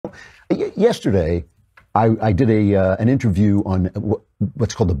Yesterday, I did an interview on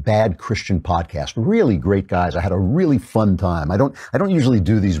what's called the Bad Christian Podcast. Really great guys. I had a really fun time. I don't usually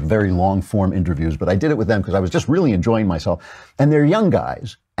do these very long form interviews, but I did it with them because I was just really enjoying myself. And they're young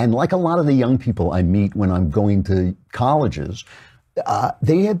guys. And like a lot of the young people I meet when I'm going to colleges,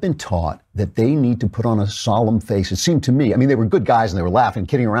 they have been taught that they need to put on a solemn face. It seemed to me, I mean, they were good guys and they were laughing,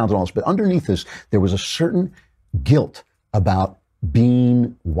 kidding around and all this, but underneath this, there was a certain guilt about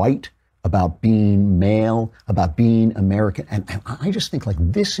being white, about being male, about being American. And I just think, like,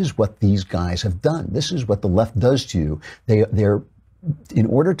 this is what these guys have done. This is what the left does to you. They're in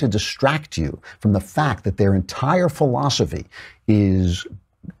order to distract you from the fact that their entire philosophy is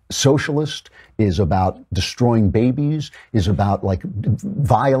socialist, is about destroying babies, is about like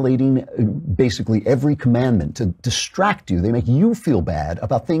violating basically every commandment to distract you. They make you feel bad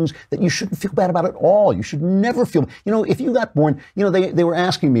about things that you shouldn't feel bad about at all. You should never feel, if you got born, they were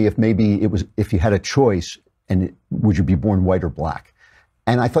asking me if maybe it was, if you had a choice and would you be born white or black?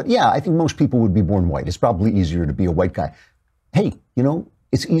 And I thought, yeah, I think most people would be born white. It's probably easier to be a white guy. Hey,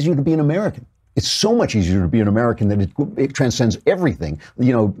 it's easier to be an American. It's so much easier to be an American that it transcends everything.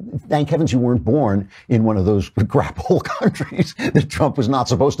 Thank heavens you weren't born in one of those crap hole countries that Trump was not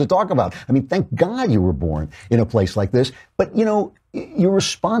supposed to talk about. I mean, thank God you were born in a place like this. But, your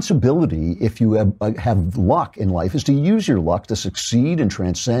responsibility, if you have luck in life, is to use your luck to succeed and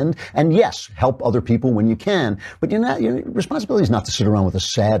transcend. And yes, help other people when you can. But your responsibility is not to sit around with a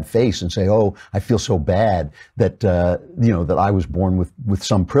sad face and say, "Oh, I feel so bad that that I was born with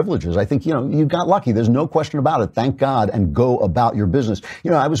some privileges." I think you got lucky. There's no question about it. Thank God, and go about your business.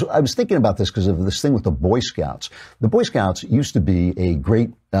 I was thinking about this because of this thing with the Boy Scouts. The Boy Scouts used to be a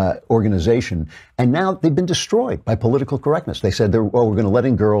great organization, and now they've been destroyed by political correctness. They said we're going to let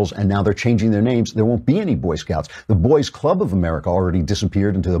in girls, and now they're changing their names. There won't be any Boy Scouts. The Boys Club of America already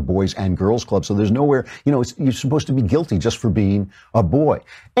disappeared into the Boys and Girls Club, so there's nowhere, you're supposed to be guilty just for being a boy.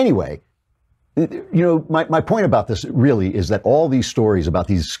 Anyway, my point about this really is that all these stories about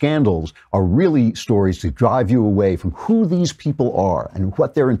these scandals are really stories to drive you away from who these people are and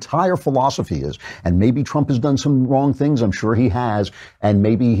what their entire philosophy is. And maybe Trump has done some wrong things. I'm sure he has. And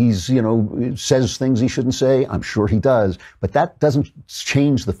maybe he's, says things he shouldn't say. I'm sure he does. But that doesn't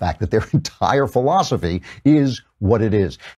change the fact that their entire philosophy is what it is.